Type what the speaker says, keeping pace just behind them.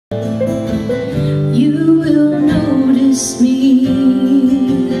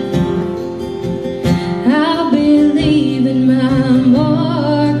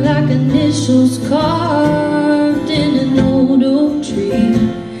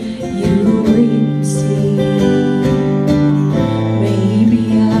You wait and see. Maybe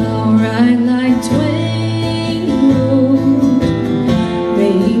I'll write like Twain wrote.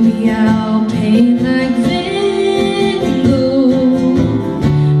 Maybe I'll paint like Van Gogh.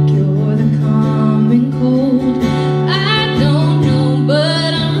 Cure the common cold. I don't know,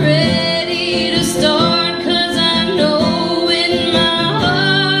 but I'm ready to start, 'cause I know in my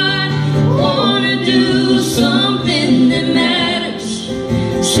heart I wanna do something that matters.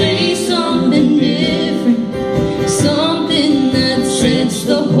 Say something different, something that sets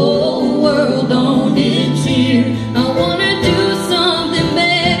the whole world on its ear. I wanna do something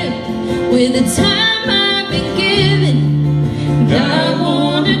better with the time I've been given, and I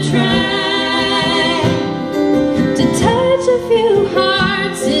wanna try to touch a few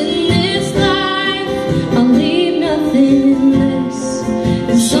hearts in this life. I'll leave nothing less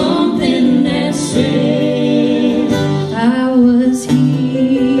than something that says I was here.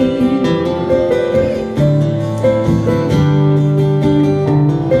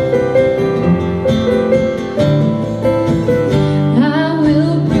 I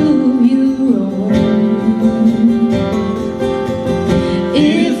will prove you wrong.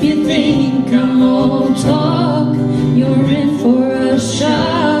 If you think I'm all talk, you're in for a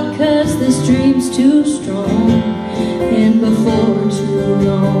shock, 'cause this dream's too strong, and before too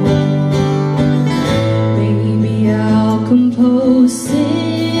long, maybe I'll compose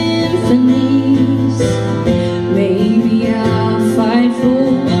symphonies. Maybe I'll fight for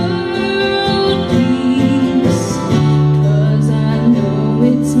world peace, 'cause I know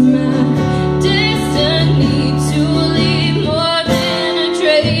it's my destiny to leave more than a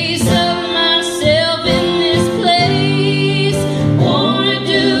trace.